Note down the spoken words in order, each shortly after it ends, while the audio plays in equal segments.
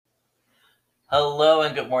Hello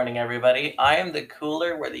and good morning, everybody. I am the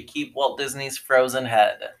cooler where they keep Walt Disney's frozen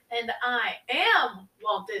head. And I am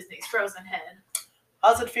Walt Disney's frozen head.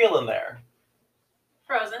 How's it feeling there?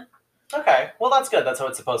 Frozen. Okay, well that's good. That's how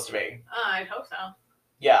it's supposed to be. I'd hope so.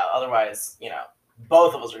 Yeah, otherwise,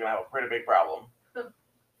 both of us are going to have a pretty big problem.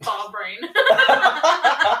 Ball brain.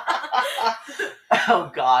 Oh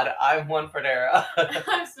God, I'm Juan Fradera.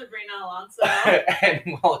 I'm Sabrina Alonso.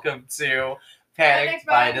 And welcome to Panic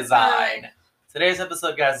by Design. Today's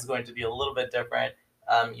episode, guys, is going to be a little bit different.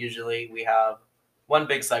 Usually we have one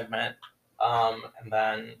big segment, and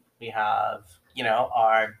then we have,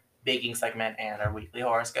 our baking segment and our weekly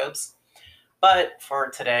horoscopes. But for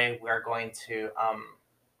today, we're going to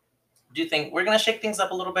we're going to shake things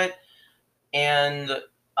up a little bit, and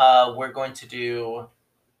we're going to do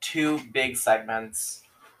two big segments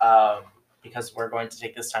because we're going to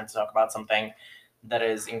take this time to talk about something that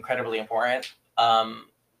is incredibly important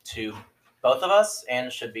to both of us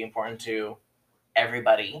and should be important to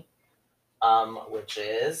everybody, which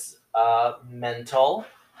is mental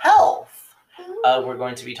health. We're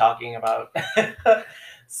going to be talking about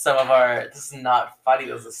some of our... This is not funny.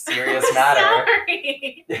 This is a serious matter.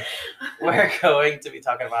 Sorry. We're going to be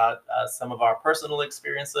talking about some of our personal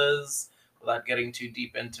experiences without getting too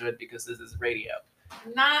deep into it because this is radio.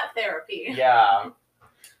 Not therapy. Yeah.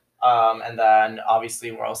 And then obviously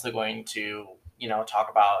we're also going to, talk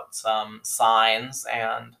about some signs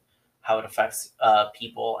and how it affects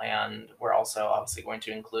people. And we're also obviously going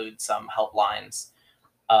to include some helplines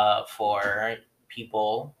for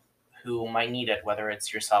people who might need it, whether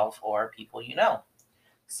it's yourself or people you know.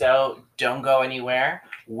 So don't go anywhere.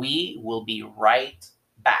 We will be right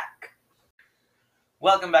back.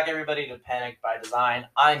 Welcome back, everybody, to Panic by Design.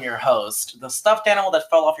 I'm your host, the stuffed animal that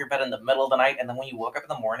fell off your bed in the middle of the night, and then when you woke up in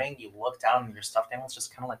the morning, you look down and your stuffed animal's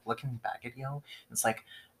just kind of like looking back at you. It's like,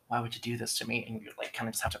 why would you do this to me? And you like kind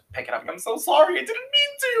of just have to pick it up. I'm so sorry, I didn't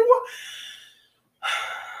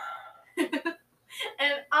mean to.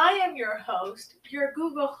 And I am your host, your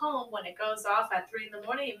Google Home. When it goes off at 3 in the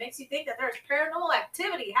morning, it makes you think that there's paranormal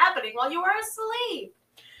activity happening while you are asleep.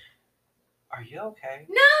 Are you okay?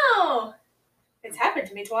 No! It's happened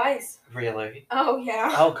to me twice. Really? Oh,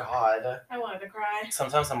 yeah. Oh, God. I wanted to cry.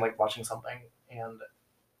 Sometimes I'm like watching something and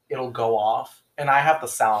it'll go off, and I have the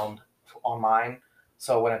sound on mine,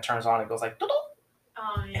 so when it turns on, it goes like, doo-doo.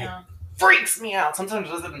 Oh, yeah. Freaks me out. Sometimes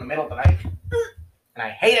it does it in the middle of the night, and I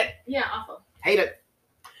hate it. Yeah, awful. Hate it.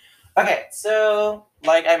 Okay, so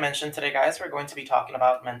like I mentioned today, guys, we're going to be talking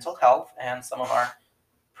about mental health and some of our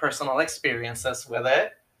personal experiences with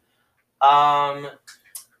it.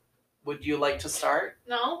 Would you like to start?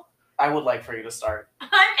 No. I would like for you to start. I'm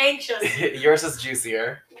anxious. Yours is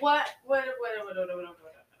juicier. What?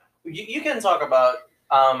 You can talk about,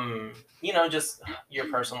 just your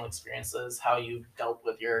personal experiences, how you dealt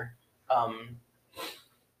with your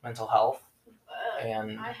mental health.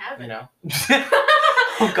 And I haven't.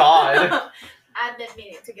 Oh, God. I've been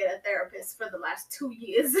meaning to get a therapist for the last 2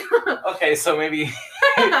 years. Okay, so maybe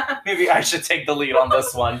I should take the lead on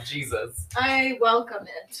this one. Jesus. I welcome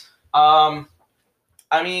it.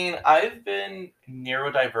 I mean, I've been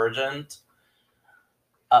neurodivergent.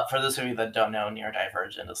 For those of you that don't know,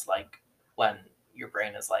 neurodivergent is like when your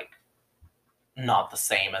brain is like not the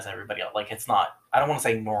same as everybody else. Like it's not, I don't want to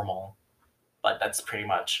say normal, but that's pretty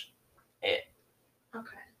much it.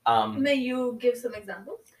 Okay. May you give some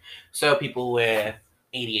examples? So people with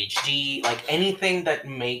ADHD, like anything that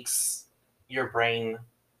makes your brain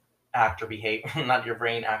act or behave, not your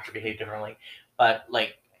brain act or behave differently, but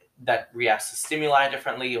like that reacts to stimuli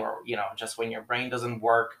differently, or, just when your brain doesn't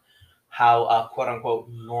work how a quote unquote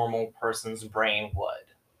normal person's brain would.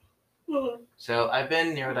 Mm-hmm. So I've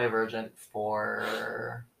been neurodivergent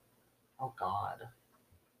for, oh God,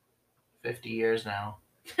 50 years now.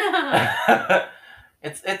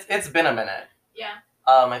 It's been a minute. Yeah.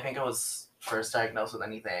 I think I was first diagnosed with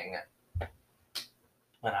anything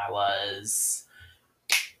when I was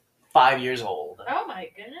 5 years old. Oh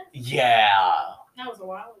my goodness. Yeah. That was a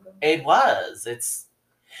while ago. It was.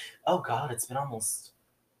 Oh God, it's been almost,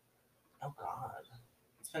 oh God,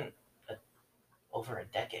 it's been over a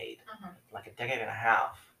decade. Like a decade and a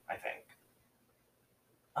half, I think.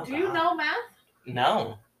 Oh, do you know math?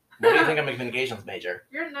 No. What do you think I'm a communications major?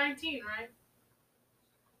 You're 19, right?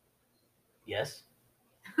 Yes.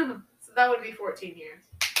 So that would be 14 years.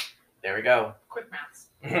 There we go. Quick maths.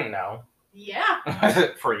 No. Yeah.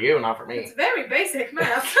 For you, not for me. It's very basic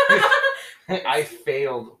math. I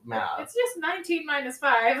failed math. It's just 19 minus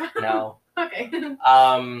 5. No. Okay.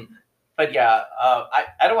 But yeah,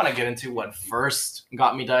 I don't want to get into what first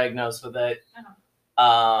got me diagnosed with it.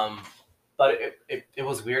 Uh-huh. But it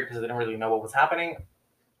was weird because I didn't really know what was happening,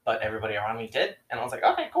 but everybody around me did, and I was like,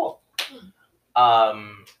 okay, cool.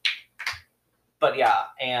 But yeah,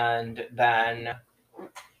 and then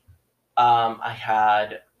I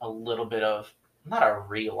had a little bit of, not a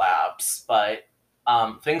relapse, but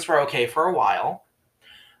things were okay for a while,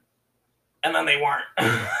 and then they weren't.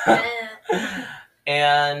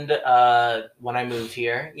 And when I moved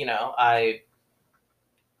here, I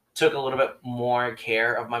took a little bit more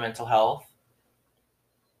care of my mental health.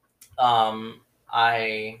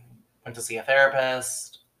 I went to see a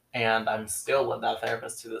therapist, and I'm still with that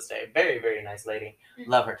therapist to this day. Very, very nice lady.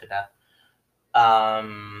 Love her to death.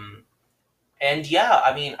 And yeah,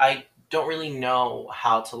 I mean, I don't really know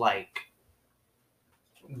how to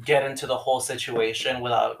get into the whole situation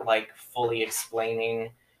without fully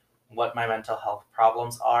explaining what my mental health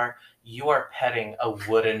problems are. You are petting a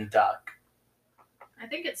wooden duck. I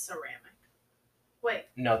think it's ceramic. Wait.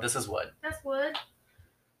 No, this is wood. That's wood.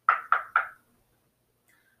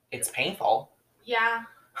 It's painful. Yeah.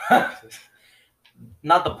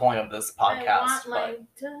 Not the point of this podcast.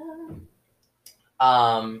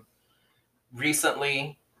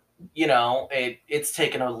 Recently, it's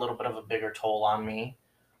taken a little bit of a bigger toll on me.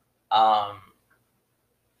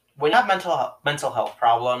 When you have mental health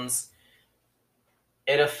problems,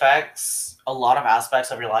 it affects a lot of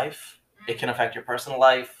aspects of your life. It can affect your personal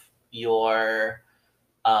life, your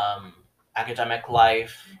academic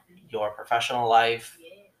life, your professional life.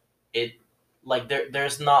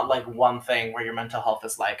 There's not one thing where your mental health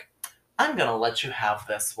is like, I'm gonna let you have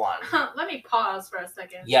this one. Let me pause for a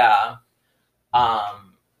second. Yeah.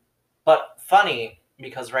 But funny,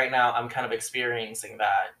 because right now I'm kind of experiencing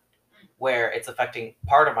that, where it's affecting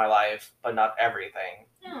part of my life, but not everything.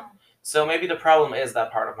 Oh. So maybe the problem is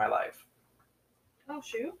that part of my life. Oh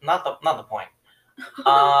shoot! Not the point.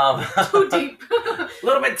 Too deep. A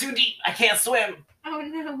little bit too deep. I can't swim. Oh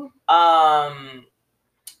no.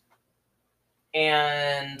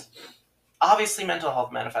 And obviously, mental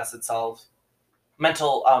health manifests itself.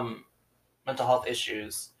 Mental health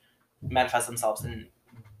issues manifest themselves in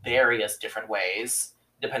various different ways,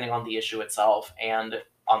 depending on the issue itself and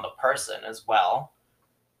on the person as well.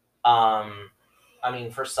 I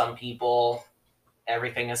mean, for some people,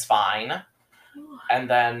 everything is fine, and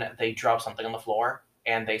then they drop something on the floor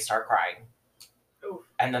and they start crying. Oof.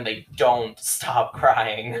 And then they don't stop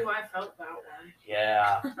crying. Ooh, I felt that one.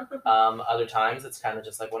 Yeah. Other times, it's kind of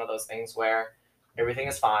just one of those things where everything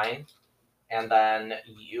is fine, and then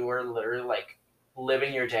you are literally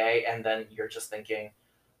living your day, and then you're just thinking,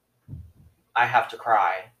 I have to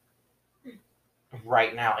cry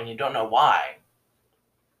right now, and you don't know why.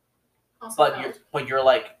 Also but you're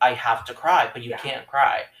like, I have to cry, but you can't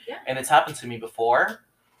cry. Yeah. And it's happened to me before.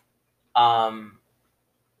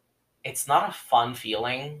 It's not a fun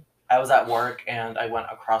feeling. I was at work and I went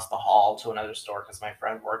across the hall to another store because my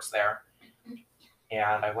friend works there.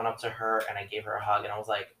 And I went up to her and I gave her a hug and I was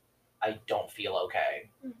like, I don't feel okay.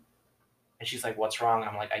 And she's like, what's wrong? And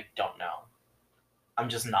I'm like, I don't know. I'm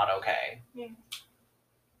just not okay. Yeah.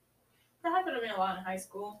 That happened to me a lot in high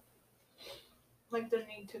school. The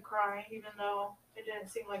need to cry, even though it didn't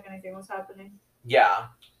seem like anything was happening. Yeah.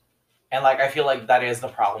 And I feel like that is the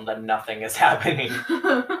problem, that nothing is happening. It's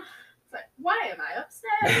why am I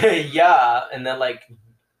upset? Yeah. And then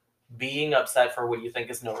being upset for what you think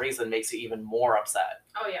is no reason makes you even more upset.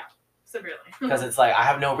 Oh yeah. Severely. Because it's I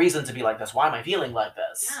have no reason to be like this. Why am I feeling like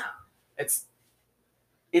this? Yeah.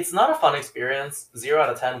 It's not a fun experience. 0 out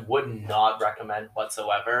of 10 would not recommend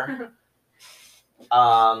whatsoever.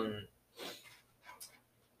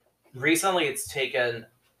 Recently, it's taken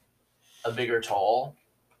a bigger toll.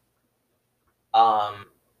 I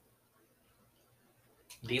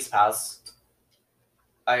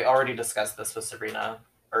already discussed this with Sabrina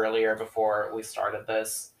earlier before we started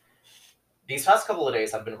this. These past couple of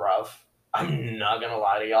days have been rough. I'm not gonna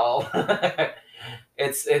lie to y'all.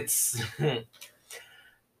 It's it's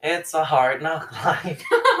a hard knock life.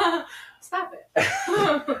 Stop it.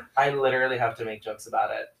 I literally have to make jokes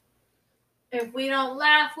about it. If we don't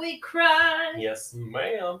laugh, we cry. Yes,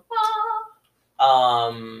 ma'am.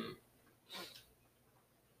 Oh.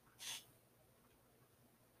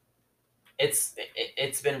 It's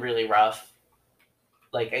been really rough.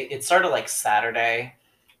 It started Saturday,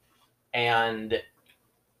 and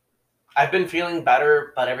I've been feeling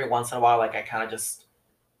better, but every once in a while, I kind of just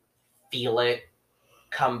feel it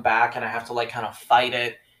come back, and I have to kind of fight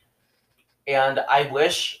it. And I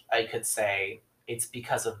wish I could say it's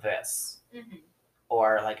because of this. Mm-hmm.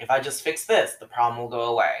 Or if I just fix this, the problem will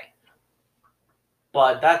go away.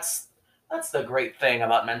 But that's the great thing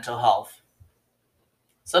about mental health.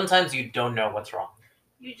 Sometimes you don't know what's wrong.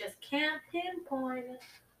 You just can't pinpoint it.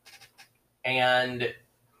 And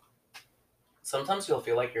sometimes you'll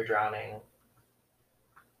feel like you're drowning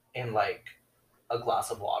in like a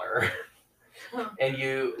glass of water. And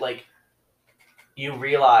you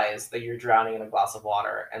realize that you're drowning in a glass of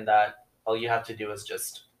water and that all you have to do is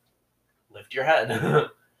just lift your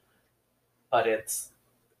head. But it's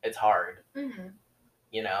hard. Mm-hmm.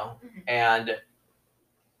 You know? Mm-hmm. And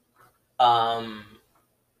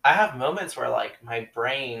I have moments where like my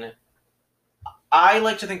brain, I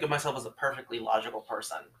like to think of myself as a perfectly logical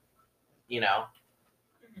person, you know?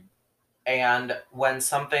 Mm-hmm. And when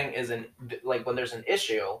something isn't, like when there's an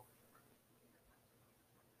issue,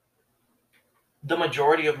 the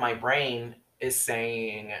majority of my brain is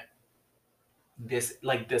saying this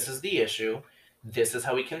is the issue, this is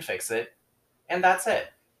how we can fix it, and that's it.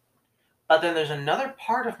 But then there's another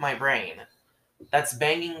part of my brain that's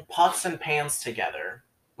banging pots and pans together.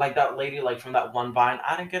 Like that lady, like from that one Vine,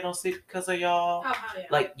 I didn't get no sleep because of y'all. Oh, yeah.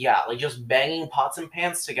 Like, yeah, like just banging pots and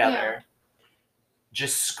pans together.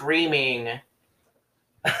 Just screaming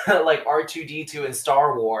like R2-D2 in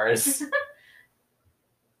Star Wars.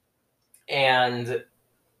 And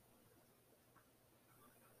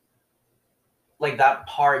like that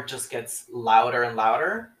part just gets louder and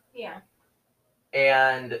louder. Yeah.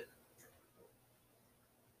 And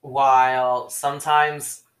while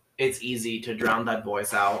sometimes it's easy to drown that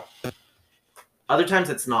voice out, other times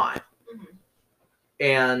it's not. Mm-hmm.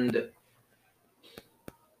 And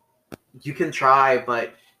you can try,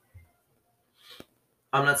 but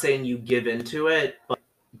I'm not saying you give into it, but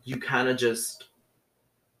you kind of just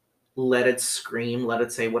let it scream, let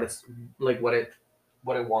it say what it's like, what it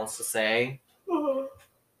wants to say,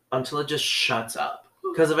 until it just shuts up.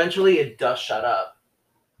 Because eventually it does shut up.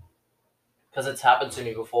 Because it's happened to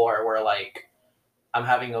me before, where like I'm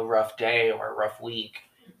having a rough day or a rough week,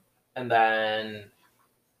 and then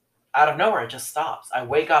out of nowhere it just stops. I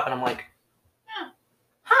wake up and I'm like,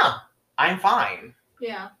 huh, I'm fine.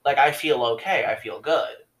 Yeah. Like I feel okay. I feel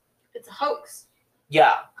good. It's a hoax.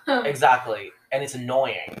 Yeah, exactly. And it's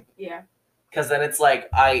annoying. Yeah. Because then it's like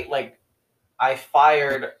I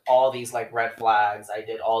fired all these like red flags. I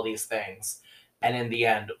did all these things, and in the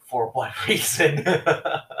end, for what reason?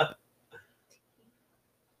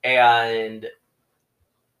 And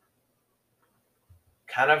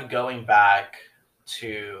kind of going back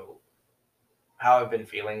to how I've been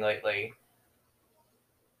feeling lately,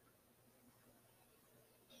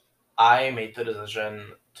 I made the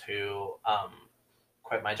decision to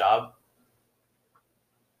quit my job,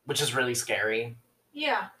 which is really scary.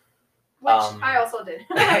 Yeah. Which I also did.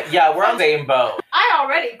 Yeah, we're on the same boat. I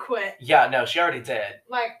already quit. Yeah, no, she already did.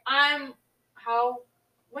 Like,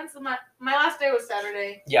 when's my last day was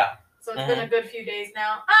Saturday. Yeah. So it's been a good few days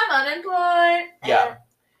now. I'm unemployed. Yeah.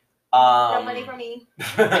 No money for me.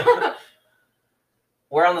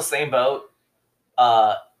 We're on the same boat.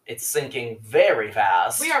 It's sinking very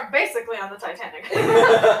fast. We are basically on the Titanic.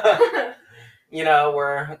 You know,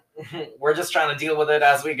 we're just trying to deal with it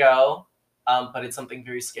as we go. But it's something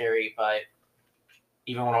very scary. But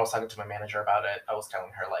even when I was talking to my manager about it, I was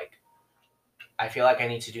telling her, like, I feel like I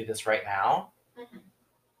need to do this right now,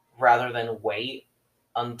 rather than wait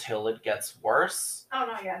until it gets worse. Oh,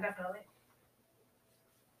 no, yeah, definitely.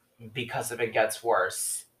 Because if it gets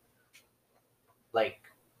worse, like,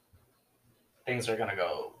 things are gonna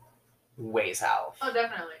go way south. Oh,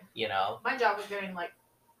 definitely. You know? My job was getting, like,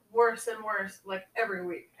 worse and worse, like, every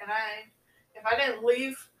week. And if I didn't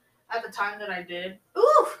leave at the time that I did,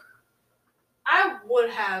 I would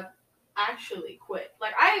have actually quit.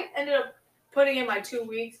 Like, I ended up putting in my 2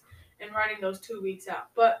 weeks and writing those 2 weeks out.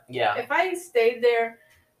 But yeah, if I stayed there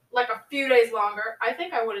like a few days longer, I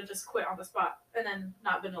think I would have just quit on the spot and then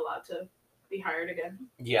not been allowed to be hired again.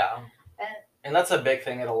 Yeah. And that's a big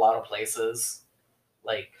thing in a lot of places.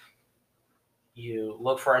 Like, you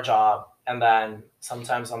look for a job, and then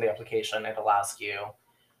sometimes on the application it'll ask you,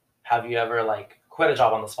 have you ever like quit a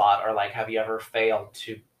job on the spot, or like have you ever failed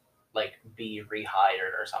to like be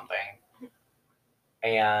rehired or something?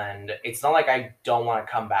 And it's not like I don't want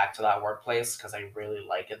to come back to that workplace because I really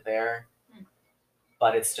like it there.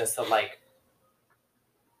 But it's just that, like,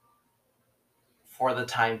 for the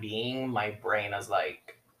time being, my brain is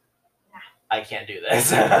like, I can't do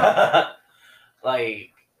this.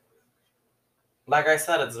 Like I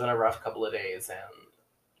said, it's been a rough couple of days, and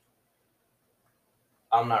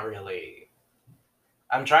I'm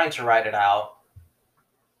trying to write it out.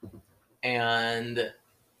 And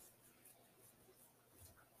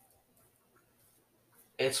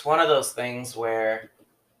it's one of those things where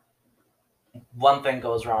one thing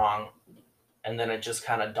goes wrong, and then it just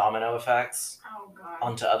kind of domino effects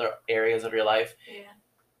onto other areas of your life. Yeah.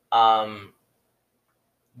 The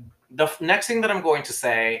next thing that I'm going to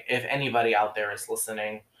say, if anybody out there is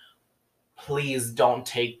listening, please don't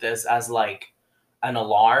take this as like an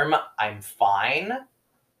alarm. I'm fine.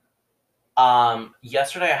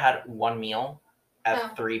 Yesterday I had one meal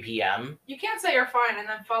at 3 p.m. You can't say you're fine and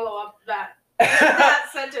then follow up that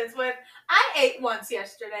sentence with, I ate once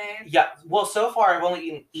yesterday. Yeah, well, so far I've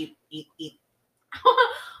only eaten eat.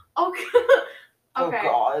 Okay. Oh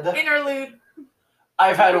God. Interlude.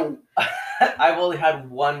 I've only had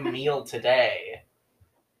one meal today.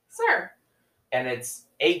 Sir. And it's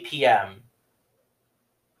 8 p.m.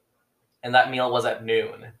 And that meal was at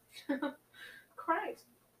noon. Christ.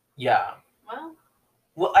 Yeah.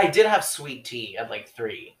 Well, I did have sweet tea at like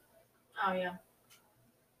 3. Oh, yeah.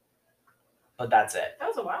 But that's it. That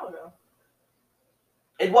was a while ago.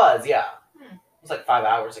 It was, yeah. It was like 5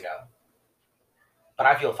 hours ago. But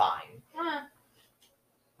I feel fine.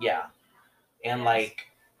 Yeah. And like,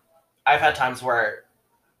 I've had times where,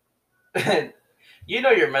 you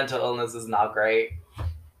know, your mental illness is not great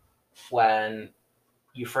when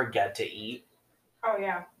you forget to eat. Oh,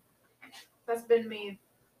 yeah. That's been me,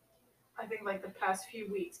 I think, like the past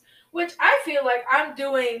few weeks. Which I feel like I'm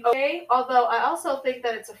doing okay, although I also think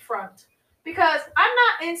that it's a front. Because I'm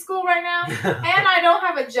not in school right now, and I don't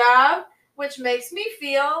have a job, which makes me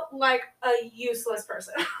feel like a useless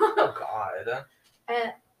person. Oh, God.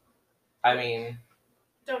 And I mean...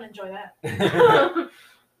 Don't enjoy that.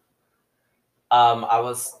 I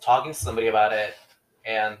was talking to somebody about it,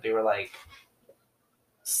 and they were like,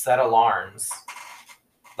 set alarms.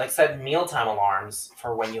 Like, set mealtime alarms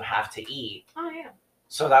for when you have to eat. Oh, yeah.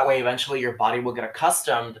 So that way, eventually, your body will get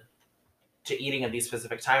accustomed to eating at these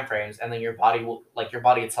specific time frames, and then your body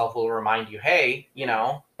itself will remind you, hey, you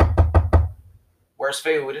know, where's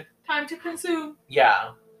food? Time to consume.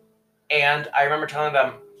 Yeah. And I remember telling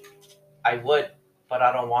them I would, but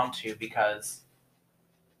I don't want to because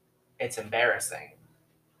it's embarrassing.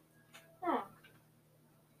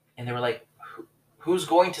 And they were like, who's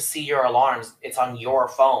going to see your alarms? It's on your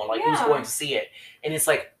phone. Like, who's going to see it? And it's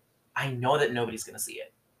like, I know that nobody's going to see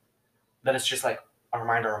it. That it's just like a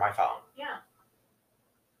reminder on my phone. Yeah.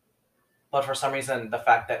 But for some reason, the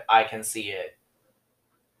fact that I can see it,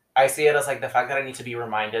 I see it as like the fact that I need to be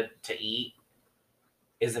reminded to eat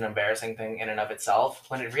is an embarrassing thing in and of itself,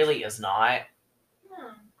 when it really is not.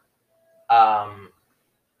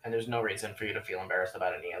 And there's no reason for you to feel embarrassed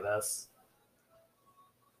about any of this.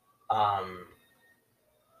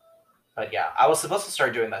 But yeah, I was supposed to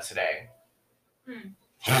start doing that today.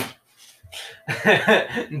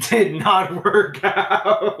 Did not work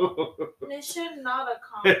out. Mission not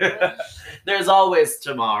accomplished. There's always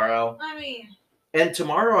tomorrow. I mean. And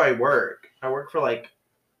tomorrow I work. I work for like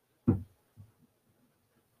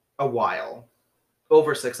a while.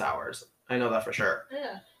 Over 6 hours. I know that for sure.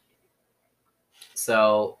 Yeah.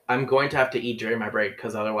 So I'm going to have to eat during my break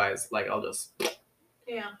because otherwise, like, I'll just...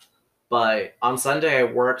 Yeah. But on Sunday, I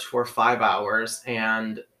worked for 5 hours,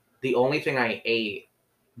 and the only thing I ate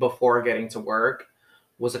before getting to work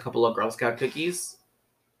was a couple of Girl Scout cookies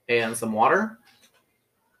and some water.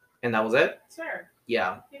 And that was it. Sure.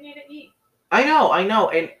 Yeah. You need to eat. I know.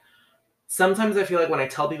 And sometimes I feel like when I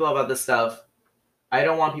tell people about this stuff, I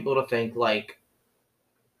don't want people to think, like,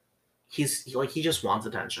 he just wants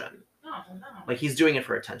attention. No. Like, he's doing it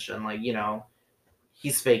for attention. Like, you know,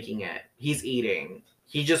 he's faking it. He's eating.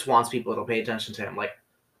 He just wants people to pay attention to him. Like,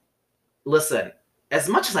 listen, as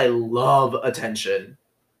much as I love attention,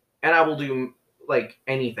 and I will do, like,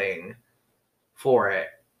 anything for it,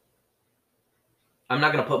 I'm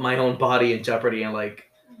not going to put my own body in jeopardy and,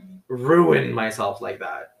 like, ruin myself like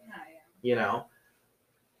that. You know?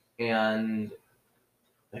 And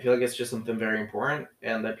I feel like it's just something very important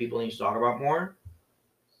and that people need to talk about more.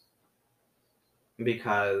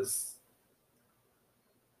 Because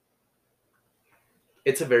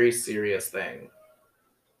it's a very serious thing.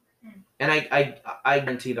 And I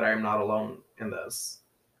guarantee that I am not alone in this.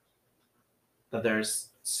 That there's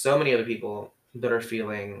so many other people that are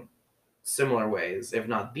feeling similar ways, if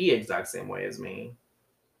not the exact same way as me.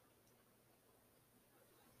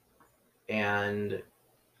 And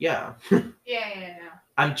yeah. Yeah.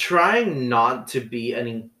 I'm trying not to be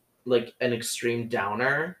an extreme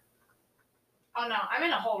downer. Oh no, I'm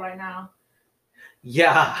in a hole right now.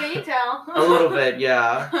 Yeah. Can you tell? A little bit,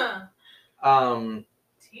 yeah.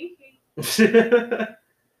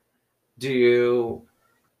 Do you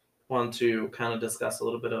want to kind of discuss a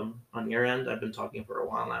little bit on your end? I've been talking for a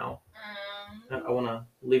while now. I want to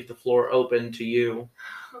leave the floor open to you.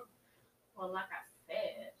 Well, like I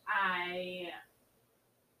said, I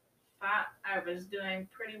thought I was doing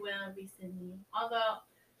pretty well recently. Although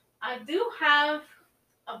I do have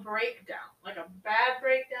a breakdown, like a bad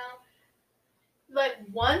breakdown, like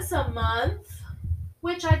once a month,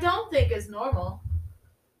 which I don't think is normal.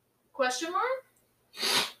 Question mark?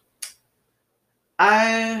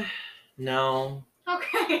 No.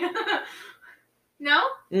 Okay. No?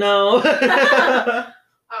 No.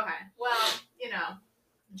 Okay. Well,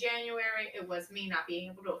 January, it was me not being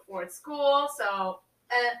able to afford school, so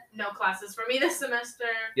no classes for me this semester.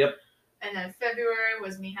 Yep. And then February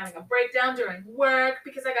was me having a breakdown during work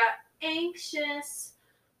because I got anxious.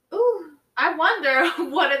 Ooh, I wonder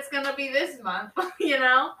what it's going to be this month,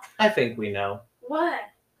 I think we know. What?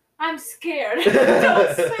 I'm scared.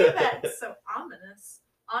 Don't say that. It's so ominous.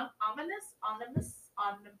 Ominous?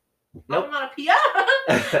 Nope. Onomatopoeia?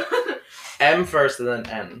 M first and then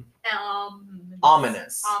N.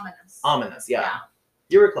 Ominous. Ominous, yeah.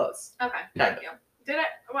 You were close. Okay, thank you. Did I?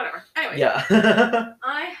 Whatever. Anyway. Yeah.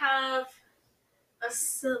 I have a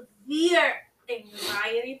severe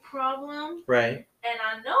anxiety problem. Right. And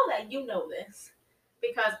I know that you know this.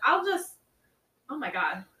 Because oh my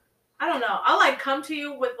God. I don't know. I'll come to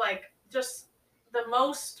you with just the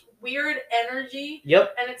most weird energy.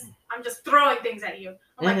 Yep. And I'm just throwing things at you.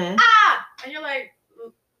 I'm like, ah! And you're like,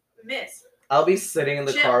 miss. I'll be sitting in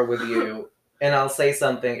the car with you and I'll say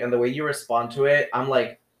something and the way you respond to it, I'm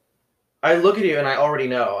like, I look at you and I already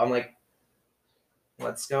know. I'm like,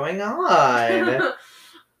 what's going on?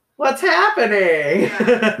 What's happening?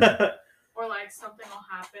 Yeah. Or something will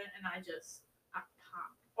happen and I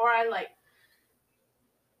pop. Or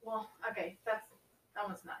well, okay, that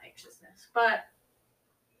one's not anxiousness. But,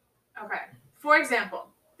 okay. For example,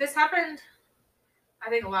 this happened, I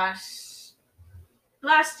think last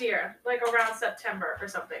year, around September or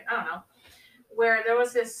something. I don't know. Where there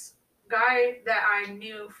was this guy that I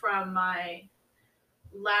knew from my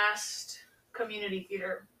last community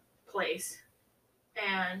theater place.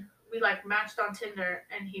 And we matched on Tinder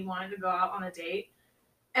and he wanted to go out on a date.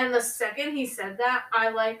 And the second he said that,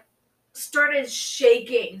 I started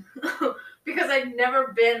shaking because I'd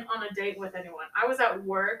never been on a date with anyone. I was at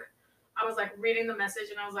work. I was reading the message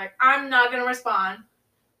and I was like, I'm not going to respond.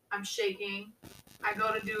 I'm shaking. I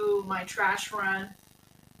go to do my trash run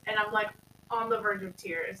and I'm on the verge of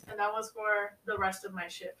tears. And that was for the rest of my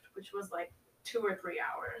shift, which was 2 or 3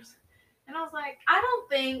 hours. And I was like, I don't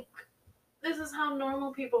think this is how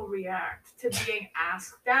normal people react to being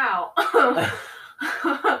asked out.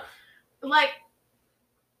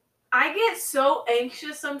 I get so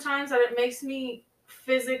anxious sometimes that it makes me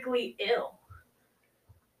physically ill.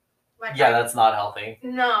 That's not healthy.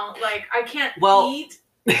 No, I can't eat.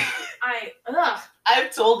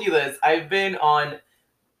 I've told you this. I've been on,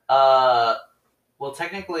 well,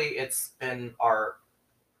 technically it's been our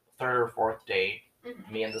 3rd or 4th date,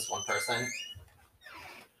 me and this one person.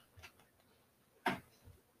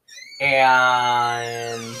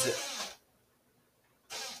 And,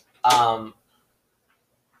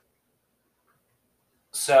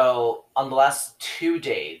 so on the last 2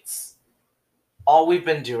 dates, all we've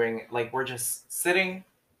been doing, we're just sitting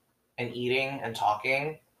and eating and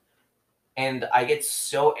talking, and I get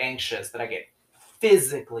so anxious that I get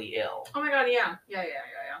physically ill. Oh my God, yeah.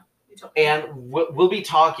 You told me. And we'll be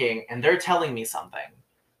talking, and they're telling me something.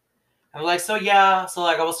 And I'm like, I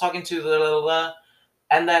was talking to blah, blah, blah.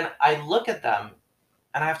 And then I look at them,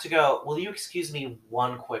 and I have to go, will you excuse me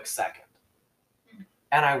one quick second? Mm-hmm.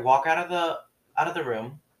 And I walk out of the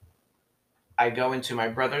room. I go into my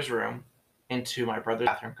brother's room, into my brother's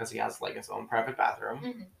bathroom, because he has his own private bathroom.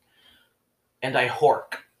 Mm-hmm. And I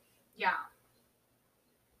hork. Yeah.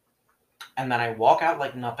 And then I walk out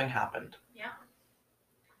like nothing happened. Yeah.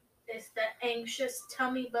 It's the anxious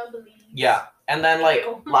tummy bubbly. Yeah. And then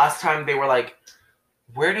last time they were like,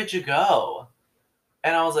 where did you go?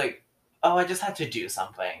 And I was like, oh, I just had to do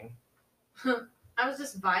something. I was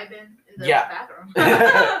just vibing in the bathroom.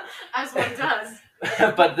 As one does.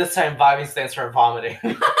 But this time vibing stands for vomiting.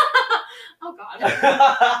 Oh God.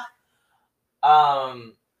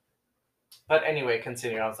 But anyway,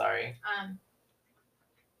 continue. I'm sorry.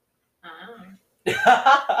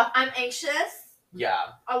 I'm anxious. Yeah.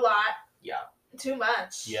 A lot. Yeah. Too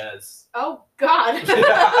much. Yes. Oh God.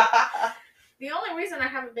 The only reason I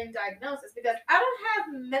haven't been diagnosed is because I don't have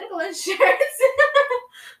medical insurance.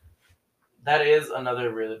 That is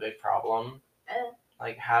another really big problem.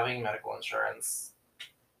 Having medical insurance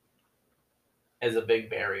is a big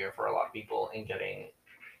barrier for a lot of people in getting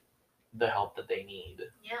the help that they need.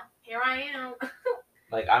 Yeah, here I am.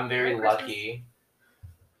 I'm very lucky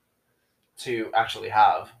to actually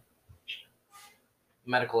have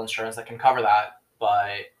medical insurance that can cover that,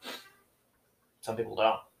 but some people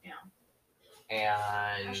don't. Yeah.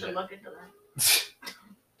 And I should look into that.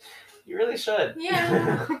 You really should.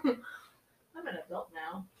 Yeah. I'm an adult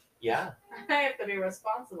now. Yeah. I have to be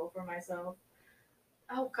responsible for myself.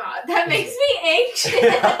 Oh God, that makes me anxious.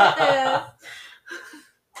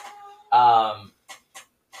 I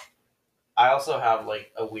also have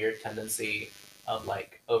like a weird tendency of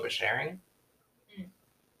like oversharing.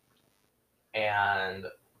 And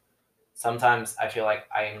sometimes I feel like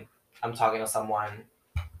I'm talking to someone,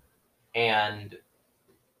 and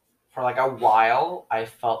for like a while I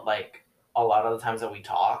felt like a lot of the times that we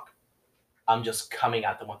talk, I'm just coming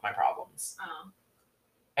at them with my problems. Oh.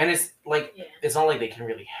 And it's like it's not like they can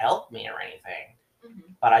really help me or anything.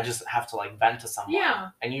 But I just have to like vent to someone.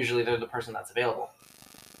 Yeah. And usually they're the person that's available.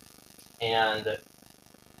 And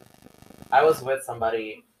I was with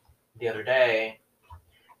somebody the other day.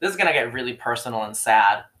 This is gonna get really personal and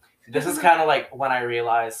sad. This is kind of like when I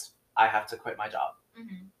realized I have to quit my job.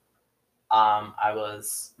 I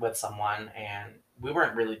was with someone and we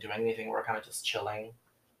weren't really doing anything. We were kind of just chilling,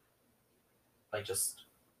 like just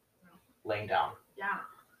laying down. Yeah.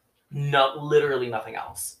 No, literally nothing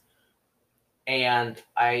else. And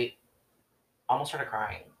I almost started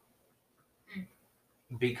crying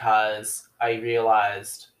because I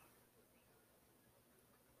realized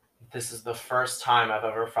this is the first time I've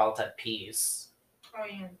ever felt at peace. Oh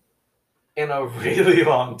yeah. In a really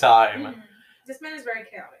long time. This man is very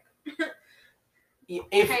chaotic.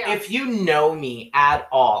 If you know me at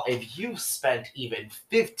all, if you've spent even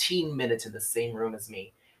 15 minutes in the same room as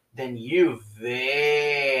me, then you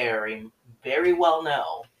very, very well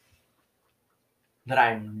know that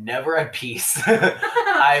I'm never at peace.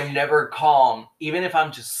 I'm never calm. Even if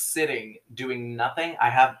I'm just sitting doing nothing, I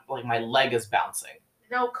have like my leg is bouncing.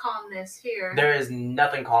 No calmness here. There is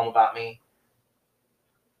nothing calm about me.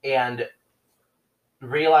 And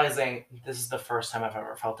realizing this is the first time I've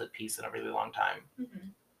ever felt at peace in a really long time.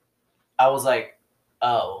 I was like,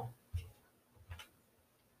 oh,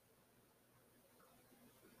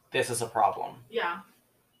 this is a problem. Yeah.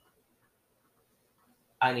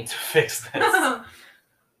 I need to fix this.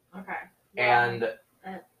 Okay. And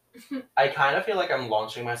I kind of feel like I'm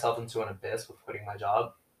launching myself into an abyss with quitting my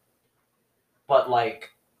job. But like,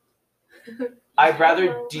 I'd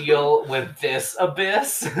rather deal with this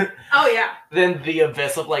abyss than the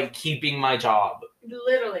abyss of like keeping my job.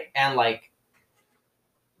 Literally. And like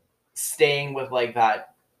staying with like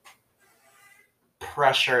that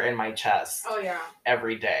pressure in my chest. Oh yeah.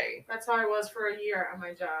 Every day. That's how I was for a year at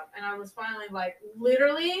my job. And I was finally like,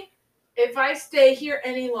 literally, if I stay here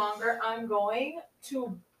any longer, I'm going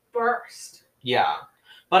to burst. Yeah.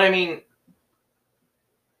 But I mean,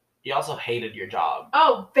 you also hated your job.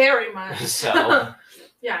 Oh, very much. So.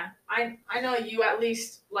 Yeah. I know you at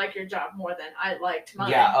least like your job more than I liked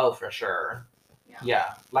mine. Yeah, oh, for sure.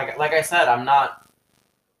 Yeah. Like I said, I'm not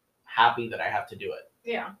happy that I have to do it.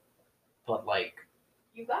 Yeah. But like.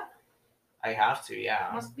 You got it. I have to, yeah.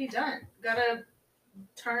 Must be done. Gotta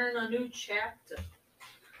turn a new chapter.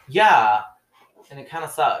 Yeah. And it kind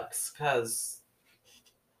of sucks, because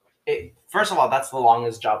first of all, that's the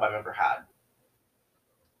longest job I've ever had.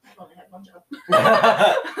 I've only had one job.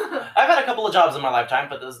 I've had a couple of jobs in my lifetime,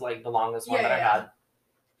 but this is like the longest one that I've had.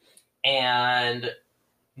 And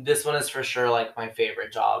this one is for sure like my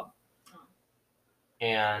favorite job.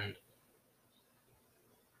 And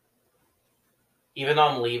even though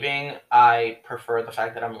I'm leaving, I prefer the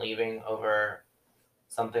fact that I'm leaving over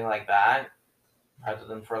something like that rather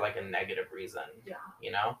than for like a negative reason. Yeah.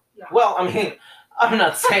 You know? Yeah. Well, I mean, I'm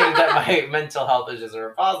not saying that my mental health issues are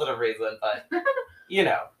a positive reason, but you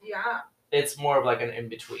know. Yeah. It's more of like an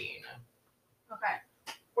in-between.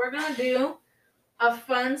 Okay. We're gonna do a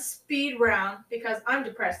fun speed round because I'm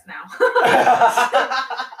depressed now.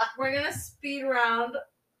 We're gonna speed round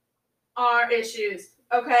our issues,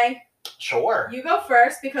 okay? Sure. You go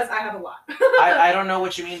first because I have a lot. I don't know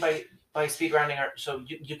what you mean by speed rounding, so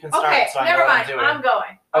you can start. Okay, so never mind. I'm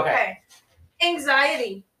going. Okay.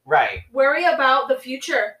 Anxiety. Right. Worry about the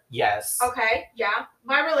future. Yes. Okay, yeah.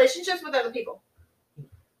 My relationships with other people.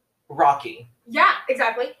 Rocky. Yeah,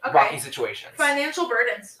 exactly. Okay. Rocky situations. Financial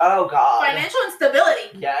burdens. Oh, God. Financial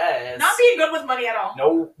instability. Yes. Not being good with money at all.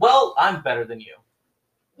 No. Well, I'm better than you.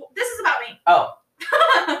 This is about me. Oh.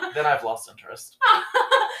 Then I've lost interest.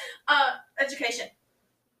 Education.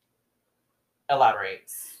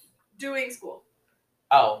 Elaborate. Doing school.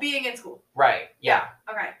 Oh. Being in school. Right. Yeah.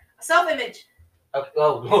 Okay. Self-image. Okay.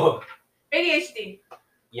 Oh. ADHD.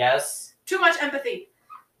 Yes. Too much empathy.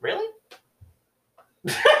 Really?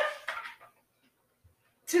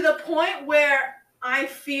 To the point where I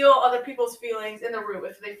feel other people's feelings in the room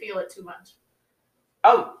if they feel it too much.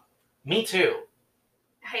 Oh, me too.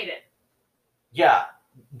 I hate it. Yeah,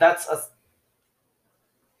 that's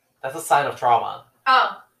That's a sign of trauma.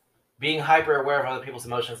 Oh. Being hyper aware of other people's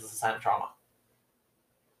emotions is a sign of trauma.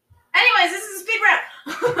 Anyways, this is a speed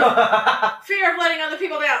round. Fear of letting other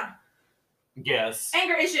people down. Yes.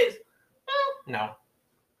 Anger issues. No.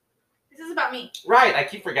 This is about me. Right, I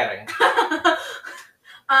keep forgetting.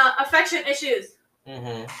 Affection issues.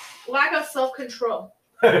 Mm-hmm. Lack of self-control.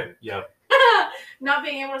 Yep. Not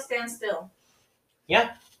being able to stand still.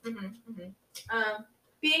 Yeah.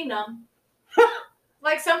 Being numb.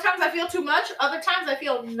 Like, sometimes I feel too much, other times I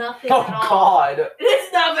feel nothing Oh, at all. God.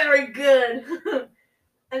 It's not very good.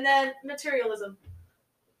 And then materialism.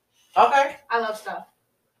 Okay. I love stuff.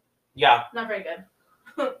 Yeah. Not very good.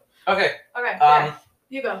 Okay. Okay.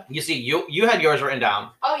 You go. You see, you had yours written down.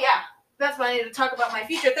 Oh, yeah. That's what I need to talk about my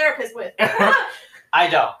future therapist with. I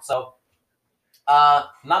don't. So,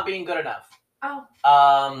 not being good enough. Oh.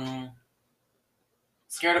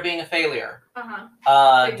 Scared of being a failure.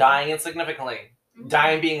 Uh-huh. Dying insignificantly. Mm-hmm.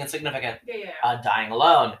 Dying being insignificant. Yeah. Dying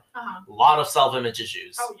alone. Uh-huh. A lot of self-image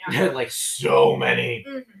issues. Oh, yeah. Like, so many.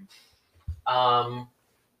 Mm-hmm.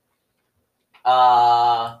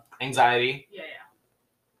 Anxiety.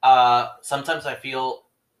 Yeah. Sometimes I feel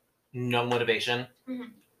no motivation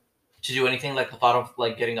to do anything. Like, the thought of,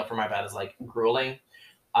 like, getting up from my bed is, like, grueling.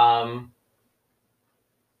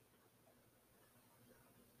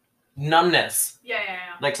 Numbness.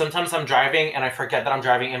 Yeah. Like, sometimes I'm driving and I forget that I'm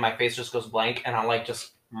driving and my face just goes blank and I'm like,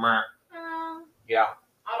 just meh. Yeah.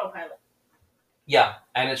 Autopilot. Yeah,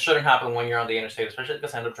 and it shouldn't happen when you're on the interstate, especially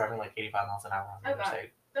because I end up driving like 85 miles an hour on the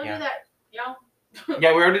interstate. Don't do that, y'all.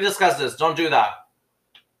 Yeah, we already discussed this. Don't do that.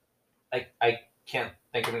 I can't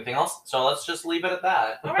think of anything else, so let's just leave it at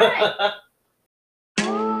that. All right.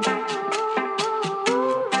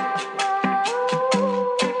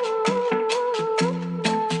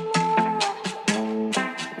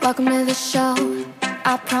 Welcome to the show.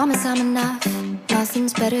 I promise I'm enough.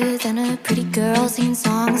 Nothing's better than a pretty girl singing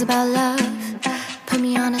songs about love. Put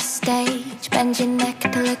me on a stage, bend your neck to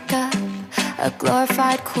look up. A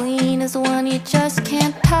glorified queen is the one you just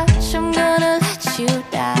can't touch. I'm gonna let you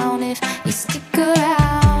down if you stick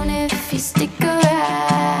around. If you stick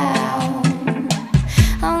around,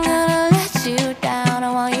 I'm gonna let you down.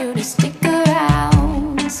 I want you to stick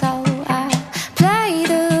around. So I'll play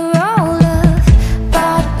the role of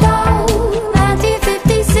Bado.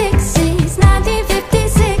 1956's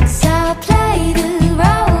 1956. I'll play the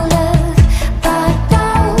role of Bado.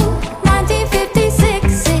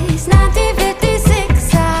 1956's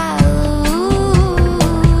 1956.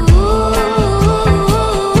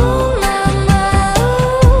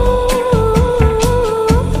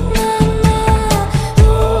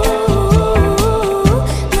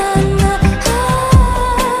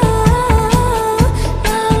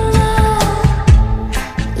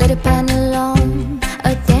 Let it bend alone,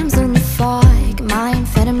 a damsel in the fog. My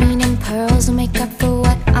amphetamine and pearls will make up for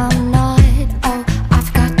what I'm not. Oh, I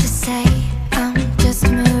forgot to say, I'm just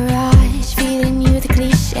a mirage, feeding you the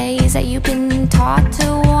cliches that you've been taught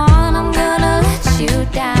to want. I'm gonna let you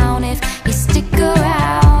down if you stick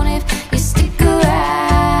around. If you stick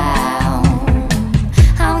around,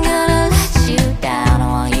 I'm gonna let you down. I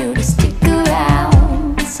want you to stick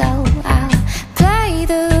around. So I'll play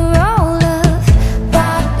the role of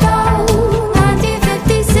Bado.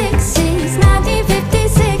 1956's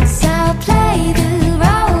 1956. I'll play the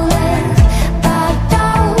role of Bado.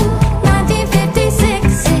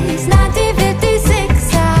 1956's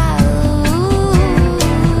 1956.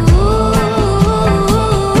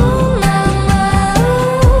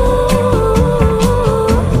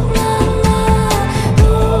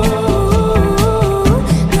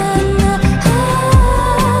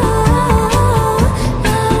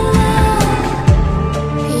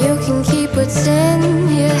 You can keep what's in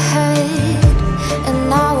your head,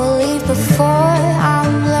 and I will leave before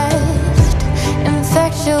I'm left.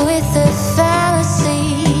 Infect you with the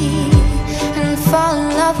fantasy and fall in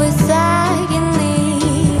love with agony.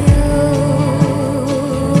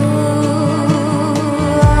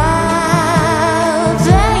 I'll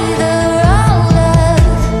play the role of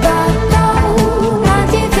Bado.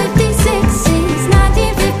 1956's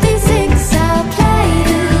 1956. I'll play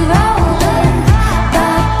the role of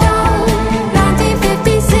Bado.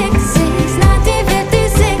 1956's 1956.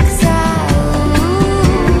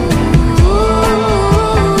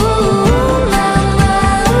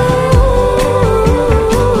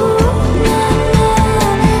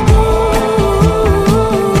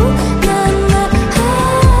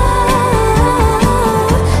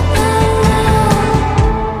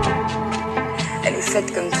 Elle est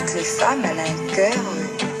faite comme toutes les femmes, elle a un cœur,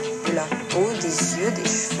 de la peau, des yeux, des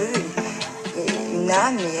cheveux, et une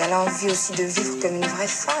âme, et elle a envie aussi de vivre comme une vraie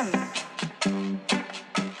femme.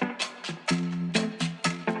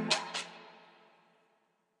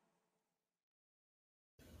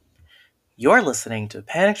 You're listening to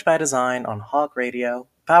Panicked by Design on Hog Radio,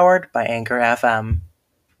 powered by Anchor FM.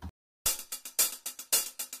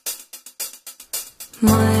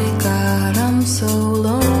 My God, I'm so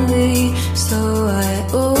lonely, so I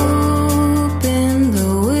open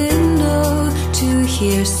the window to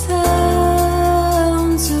hear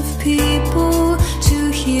sounds of people, to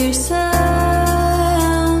hear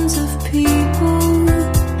sounds of people.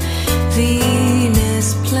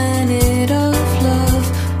 Venus, planet of love,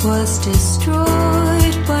 was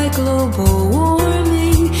destroyed by global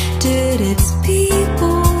warming. Did its people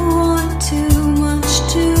want too much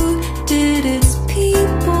too? Did its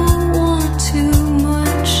people want too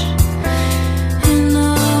much? And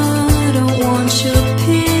I don't want your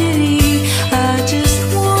pity, I just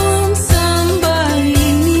want somebody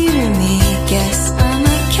near me. Guess I'm a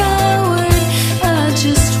coward, I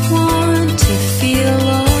just want to feel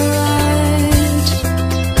alright.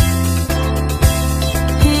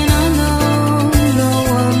 And I know no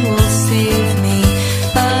one will save me,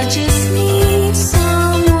 I just need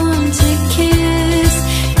someone to kiss.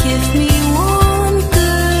 Give me one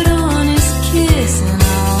good honest kiss and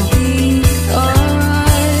I'll be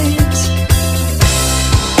alright.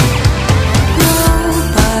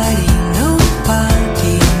 Nobody,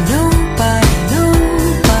 nobody, nobody,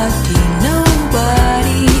 nobody,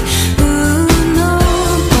 nobody. Ooh,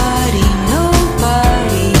 nobody,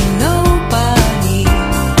 nobody, nobody.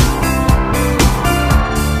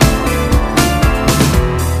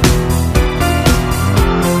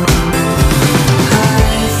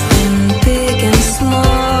 I've been big and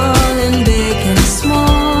small and big and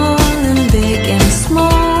small and big and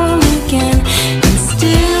small again, and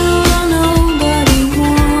still nobody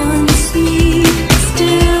wants me.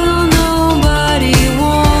 Still nobody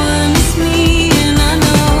wants me, and I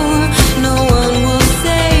know no one will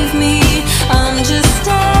save me. I'm just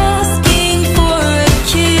asking for a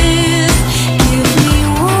kiss. Give me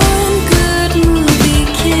one good movie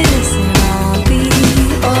kiss and I'll be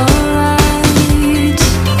alright.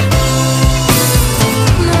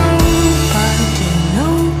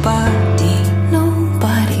 Nobody,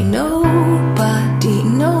 nobody, nobody, nobody,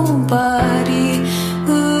 nobody.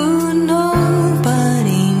 Ooh,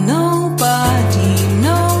 nobody, nobody,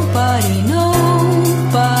 nobody,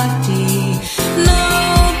 nobody.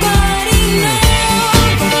 Nobody,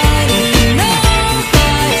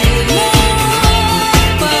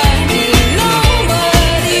 nobody,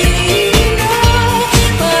 nobody,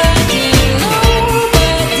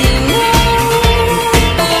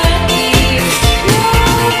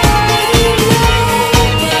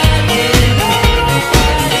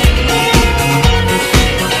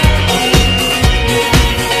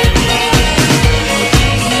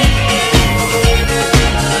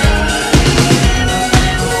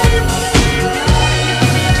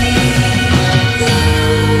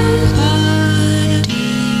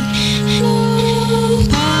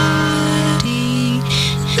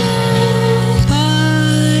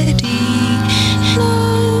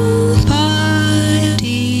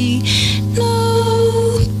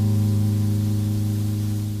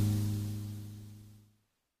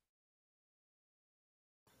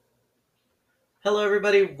 Hello,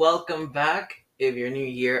 everybody. Welcome back. If you're new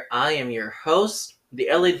here, I am your host. The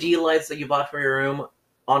LED lights that you bought for your room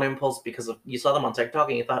on impulse because you saw them on TikTok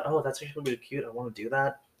and you thought, oh, that's actually really cute. I want to do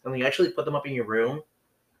that. And then you actually put them up in your room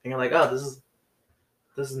and you're like, oh, this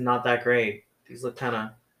is not that great. These look kind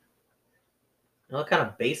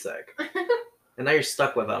of basic. And now you're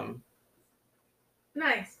stuck with them.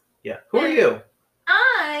 Nice. Yeah. Who are you?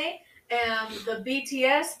 I am the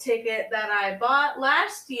BTS ticket that I bought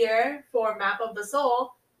last year for Map of the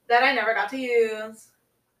Soul that I never got to use.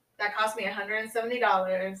 That cost me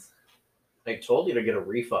 $170. I told you to get a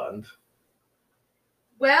refund.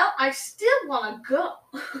 Well, I still want to go.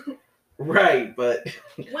 Right, but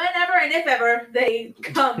Whenever and if ever they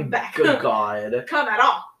come back. good God. Come at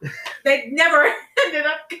all. They never ended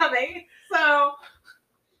up coming. So,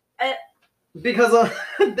 Because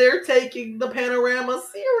they're taking the panorama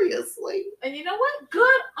seriously. and you know what?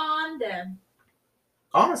 Good on them.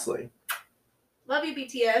 Honestly. Love you,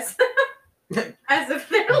 BTS. As if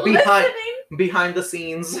they're Behind- listening. Behind the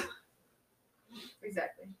scenes.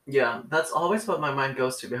 Exactly. Yeah, that's always what my mind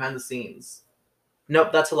goes to, behind the scenes.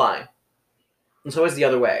 Nope, that's a lie. It's always the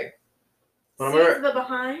other way. Whenever... See the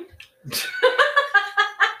behind?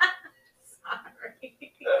 Sorry.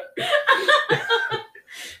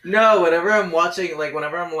 No, whenever I'm watching, like,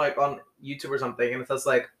 whenever I'm, like, on YouTube or something, and it says,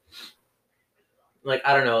 like,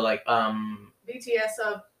 I don't know, like, BTS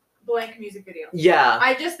of blank music video. Yeah.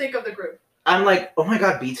 I just think of the group. I'm like, oh my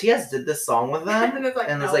god, BTS did this song with them? And it's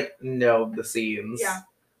like, no, the scenes. Yeah.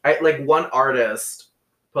 Like, one artist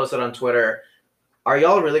posted on Twitter, are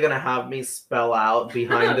y'all really gonna have me spell out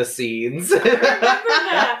behind the scenes? I remember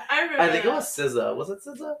that. I think it was SZA. Was it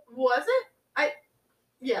SZA? Was it?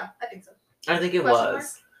 Yeah, I think so. I think it Question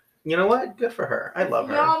was. You know what? Good for her. I love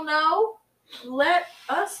her. Y'all know? Let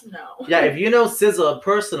us know. Yeah, if you know SZA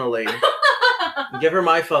personally, give her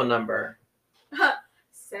my phone number.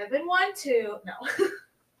 712. No.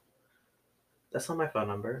 That's not my phone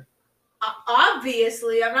number.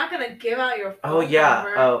 Obviously, I'm not gonna give out your phone Oh yeah.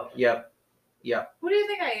 number. Oh yep. Yep. Who do you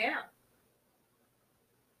think I am?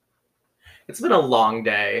 It's been a long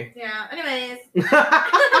day. Yeah. Anyways.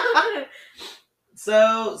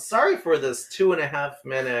 So sorry for this 2.5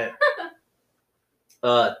 minute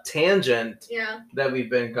tangent Yeah. that we've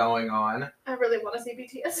been going on. I really want to see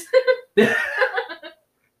BTS.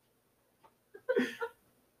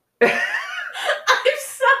 I'm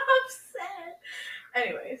so upset.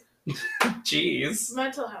 Anyways. Jeez.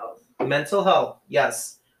 Mental health. Mental health,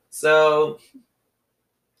 yes. So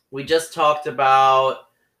we just talked about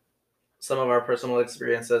some of our personal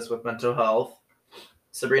experiences with mental health.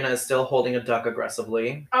 Sabrina is still holding a duck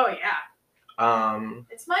aggressively. Oh yeah. Um,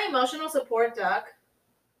 It's my emotional support duck.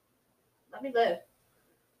 Let me live.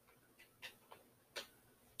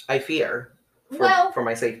 I fear for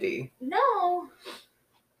my safety. No.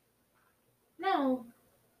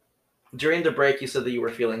 During the break, you said that you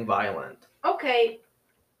were feeling violent. Okay,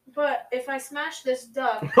 but if I smash this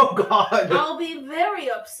duck, Oh God! I'll be very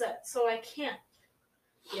upset. So I can't.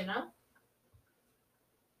 You know.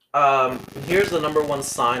 Here's the number one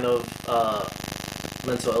sign of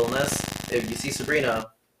mental illness. If you see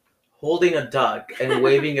Sabrina holding a duck and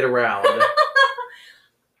waving it around.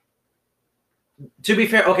 To be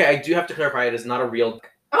fair, okay, I do have to clarify, it is not a real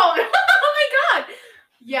duck. Oh my God!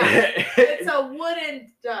 Yeah, it's a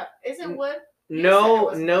wooden duck. Is it wood?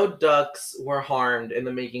 No ducks were harmed in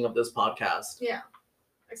the making of this podcast. Yeah,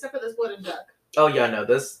 except for this wooden duck. Oh yeah, no,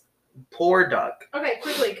 this poor duck. Okay,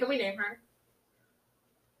 quickly, can we name her?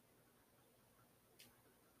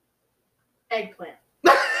 Eggplant.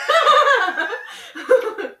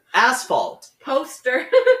 Asphalt. Poster.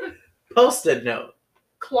 Post-it note.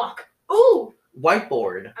 Clock. Ooh!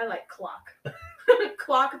 Whiteboard. I like clock.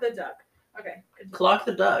 Clock the duck. Okay. Continue. Clock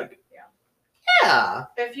the duck. Yeah. Yeah.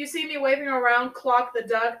 If you see me waving around clock the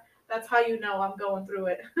duck, that's how you know I'm going through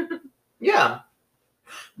it. Yeah.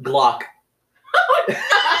 Glock.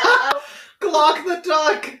 Glock the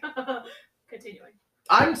duck. Continuing.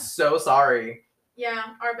 I'm so sorry. Yeah,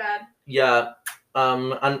 our bad. Yeah.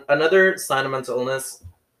 Another sign of mental illness,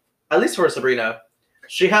 at least for Sabrina,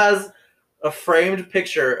 she has a framed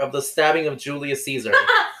picture of the stabbing of Julius Caesar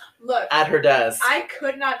Look, at her desk. I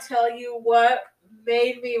could not tell you what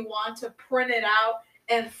made me want to print it out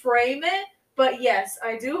and frame it, but yes,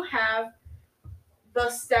 I do have the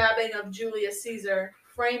stabbing of Julius Caesar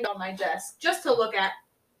framed on my desk just to look at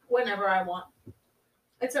whenever I want.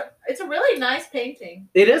 It's a really nice painting.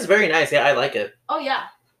 It is very nice. Yeah, I like it. Oh yeah,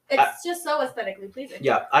 it's just so aesthetically pleasing.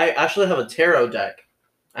 Yeah, I actually have a tarot deck.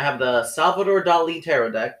 I have the Salvador Dali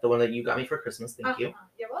tarot deck, the one that you got me for Christmas. Thank you.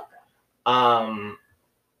 You're welcome.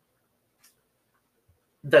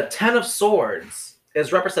 The Ten of Swords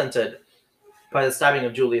is represented by the stabbing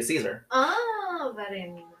of Julius Caesar. Oh, very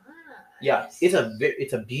nice. Yeah,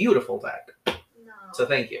 it's a beautiful deck. No. So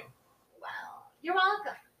thank you. Wow. You're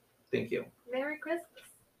welcome. Thank you. Merry Christmas.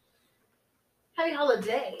 Happy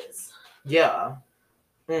holidays. Yeah.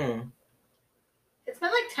 It's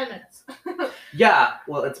been like 10 minutes. Yeah,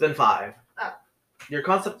 well, it's been 5. Oh. Your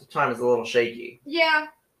concept of time is a little shaky. Yeah.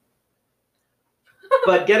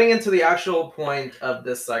 But getting into the actual point of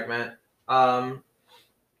this segment,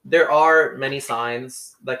 there are many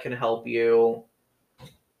signs that can help you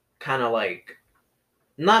kind of like,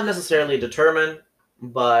 not necessarily determine,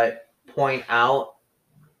 but point out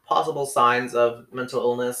possible signs of mental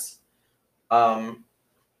illness.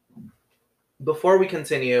 Before we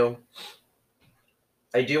continue,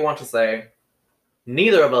 I do want to say,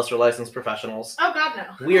 neither of us are licensed professionals. Oh, God,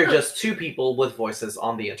 no. We are just two people with voices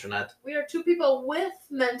on the internet. We are two people with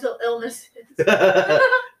mental illnesses.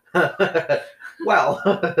 Well,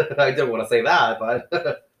 I didn't want to say that,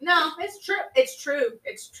 but... No, it's true. It's true.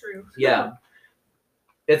 It's true. Yeah.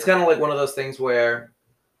 It's kind of like one of those things where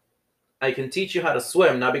I can teach you how to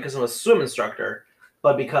swim, not because I'm a swim instructor,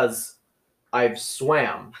 but because I've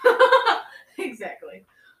swam. Exactly.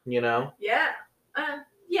 You know? Yeah.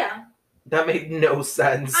 Yeah. That made no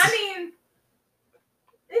sense. I mean,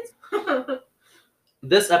 it's...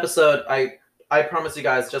 This episode, I promise you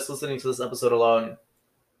guys, just listening to this episode alone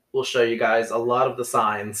will show you guys a lot of the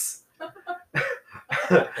signs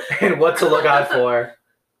and what to look out for.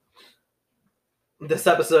 This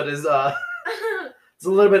episode is It's a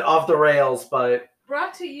little bit off the rails, but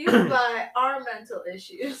Brought to you by our mental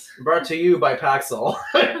issues. brought to you by Paxil.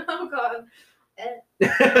 Oh God.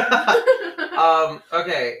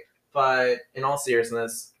 Okay, but in all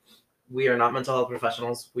seriousness, we are not mental health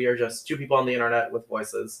professionals. We are just two people on the internet with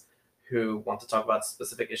voices who want to talk about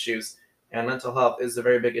specific issues, and mental health is a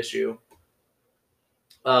very big issue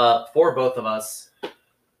for both of us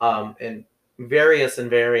in various and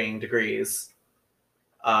varying degrees.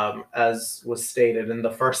 As was stated in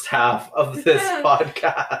the first half of this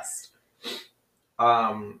podcast.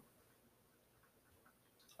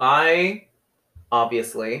 I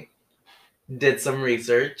obviously did some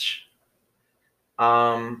research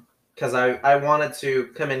because I wanted to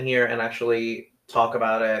come in here and actually talk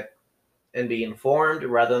about it and be informed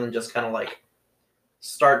rather than just kind of like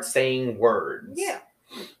start saying words. Yeah.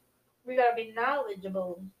 We gotta be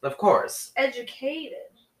knowledgeable. Of course. Educated.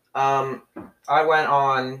 I went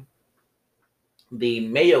on the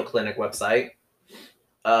Mayo Clinic website,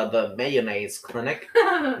 the Mayonnaise Clinic.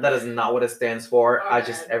 That is not what it stands for. Okay. I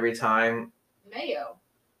just every time. Mayo.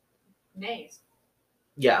 Nays.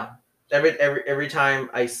 Yeah, every time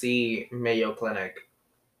I see Mayo Clinic,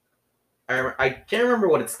 I can't remember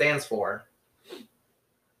what it stands for.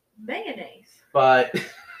 Mayonnaise. But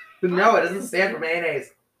no, it doesn't stand for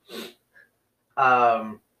mayonnaise.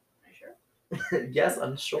 Are you sure? Yes,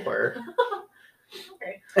 I'm sure.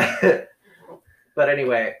 Okay. But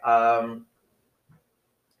anyway, some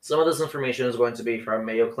of this information is going to be from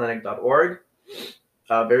mayoclinic.org,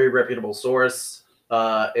 a very reputable source.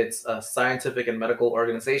 It's a scientific and medical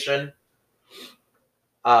organization.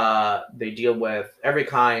 They deal with every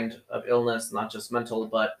kind of illness, not just mental,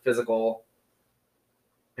 but physical.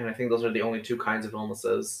 And I think those are the only two kinds of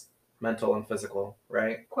illnesses, mental and physical,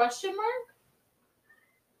 right? Question mark?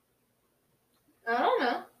 I don't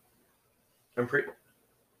know. I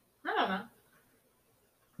don't know.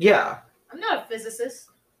 Yeah. I'm not a physicist.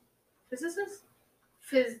 Physicist?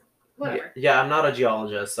 Whatever. Yeah, I'm not a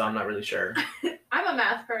geologist, so I'm not really sure. I'm a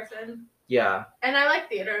math person. Yeah. And I like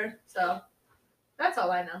theater, so that's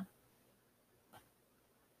all I know.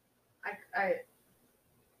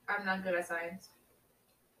 I'm not good at science.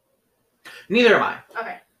 Neither am I.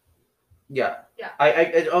 Okay. Yeah. Yeah.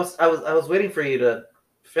 I was waiting for you to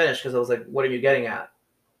finish because I was like, what are you getting at?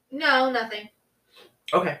 No, nothing.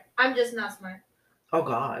 Okay. I'm just not smart. Oh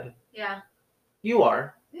God. Yeah. You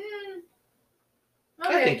are.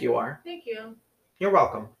 Okay. I think you are. Thank you. You're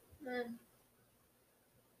welcome.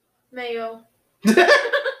 Mayo.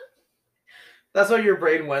 That's what your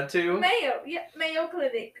brain went to? Mayo. Yeah. Mayo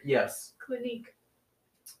Clinic. Yes. Clinique.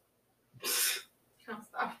 Can't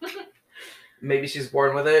stop. Maybe she's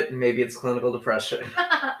born with it. Maybe it's clinical depression.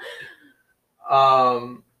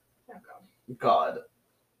 God.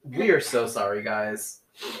 We are so sorry, guys.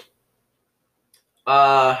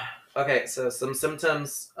 Okay, so some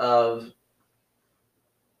symptoms,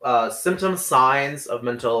 signs of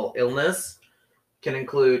mental illness can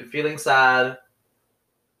include feeling sad,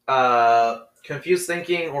 confused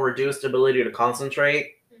thinking or reduced ability to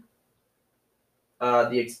concentrate,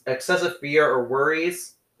 the excessive fear or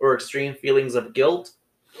worries or extreme feelings of guilt.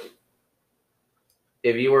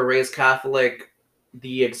 If you were raised Catholic,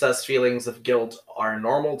 the excess feelings of guilt are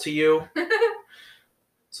normal to you.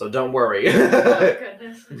 So don't worry. Oh,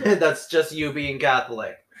 goodness. That's just you being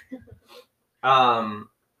Catholic.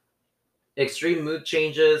 Extreme mood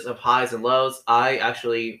changes of highs and lows. I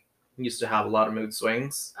actually used to have a lot of mood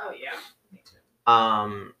swings. Oh, yeah. Me too.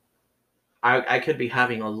 I could be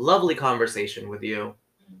having a lovely conversation with you,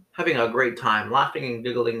 having a great time, laughing and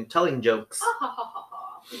giggling, telling jokes.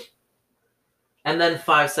 And then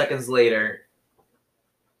 5 seconds later,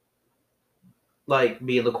 like,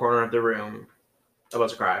 be in the corner of the room, about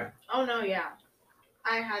to cry. Oh, no, yeah.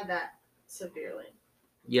 I had that severely.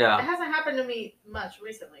 Yeah. It hasn't happened to me much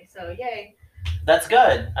recently, so yay. That's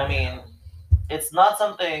good. I mean, it's not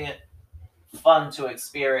something fun to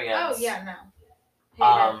experience. Oh, yeah,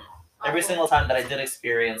 no. Every single time that I did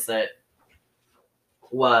experience it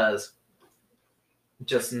was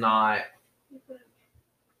just not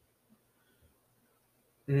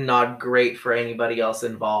great for anybody else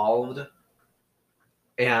involved.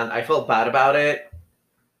 And I felt bad about it.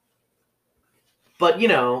 But, you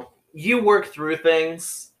know, you work through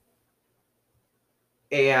things.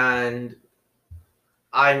 And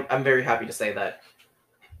I'm very happy to say that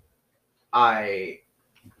I'm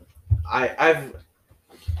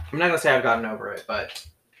not gonna say I've gotten over it, but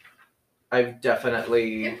I've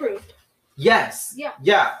definitely improved. Yes. Yeah.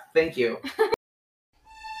 Yeah. Thank you.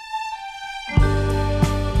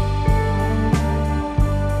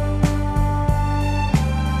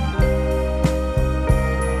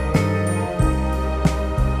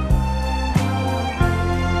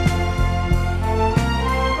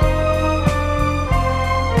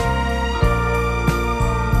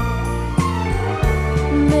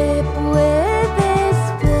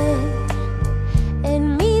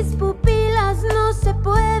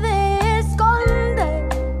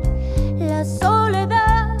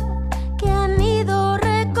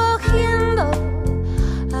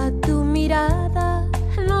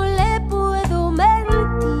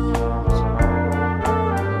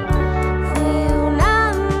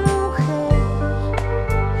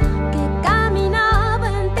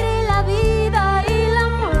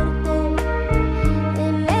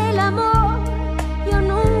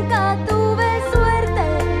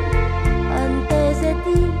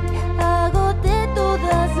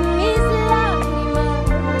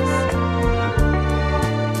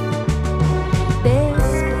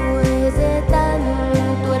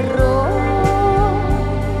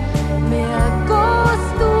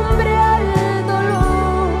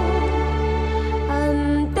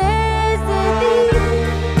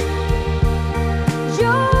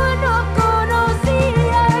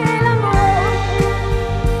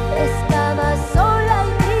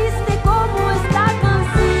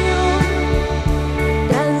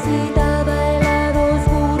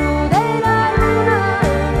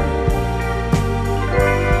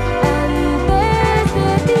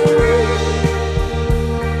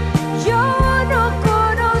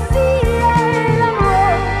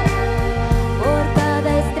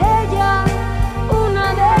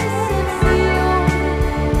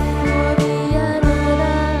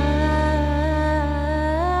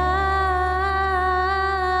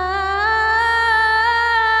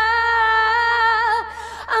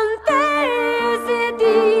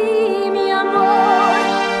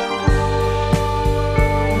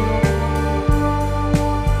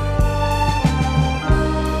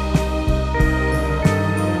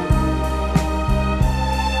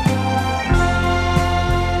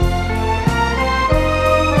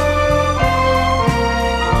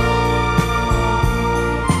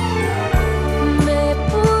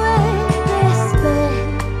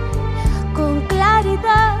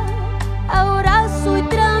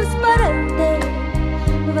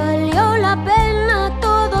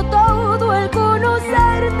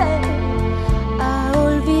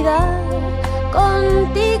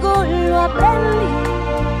 contigo lo aprendí.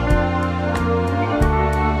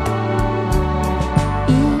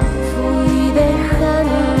 Y fui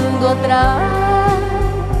dejando atrás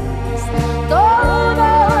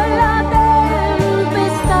toda la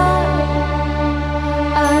tempestad.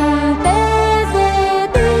 Antes de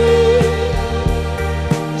ti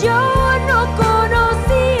yo no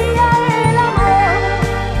conocía el amor.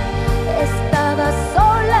 Estaba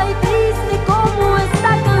sola y triste como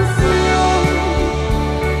esta canción.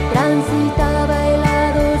 Transitaba el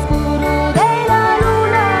lado oscuro de la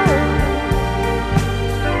luna.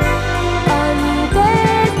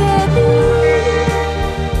 Antes de ti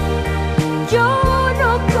yo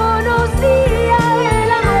no conocía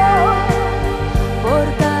el amor. Por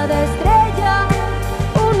cada estrella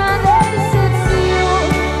una decepción.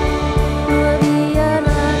 No había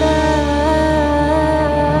nada.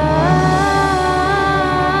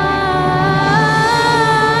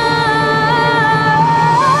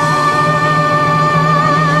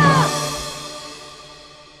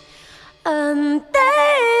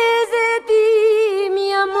 Antes de ti, mi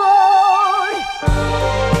amor.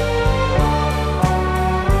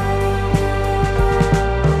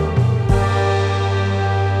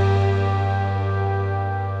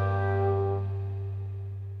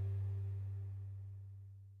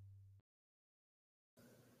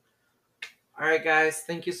 All right, guys,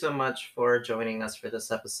 thank you so much for joining us for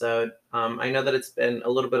this episode. I know that it's been a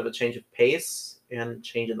little bit of a change of pace and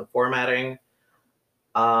change in the formatting,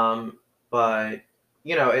 but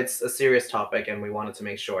you know, it's a serious topic, and we wanted to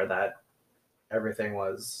make sure that everything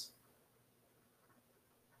was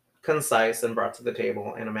concise and brought to the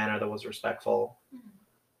table in a manner that was respectful,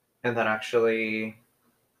 and that actually,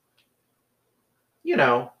 you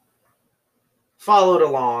know, followed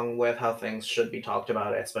along with how things should be talked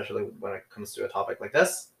about, especially when it comes to a topic like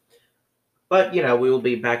this. But, you know, we will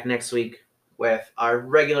be back next week with our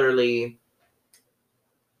regularly,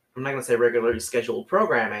 I'm not going to say regularly scheduled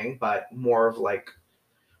programming, but more of like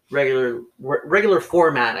regular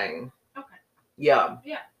formatting. Okay. Yeah.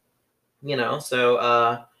 Yeah. You know,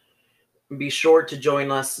 so be sure to join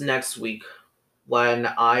us next week when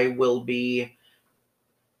I will be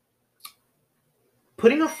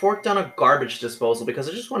putting a fork down a garbage disposal because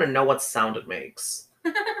I just want to know what sound it makes.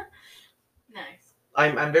 Nice.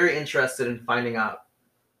 I'm very interested in finding out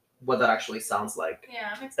what that actually sounds like. Yeah,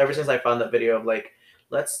 I'm excited. Ever since I found that video of like,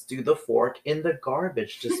 let's do the fork in the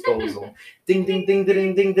garbage disposal. Ding, ding, ding,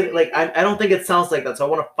 ding, ding, ding. Like, I don't think it sounds like that. So I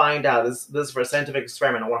want to find out. This is for a scientific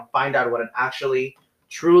experiment. I want to find out what it actually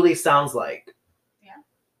truly sounds like. Yeah.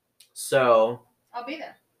 So. I'll be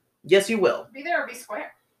there. Yes, you will. Be there or be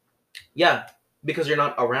square. Yeah, because you're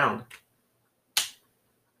not around.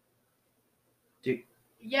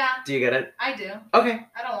 Yeah. Do you get it? I do. Okay.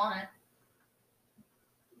 I don't want it.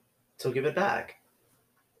 So give it back.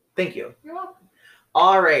 Thank you. You're welcome.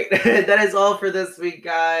 All right. That is all for this week,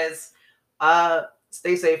 guys.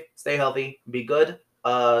 Stay safe, stay healthy, be good,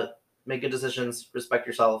 make good decisions, respect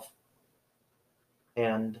yourself.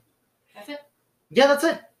 And that's it. Yeah, that's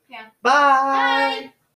it. Yeah. Bye. Bye.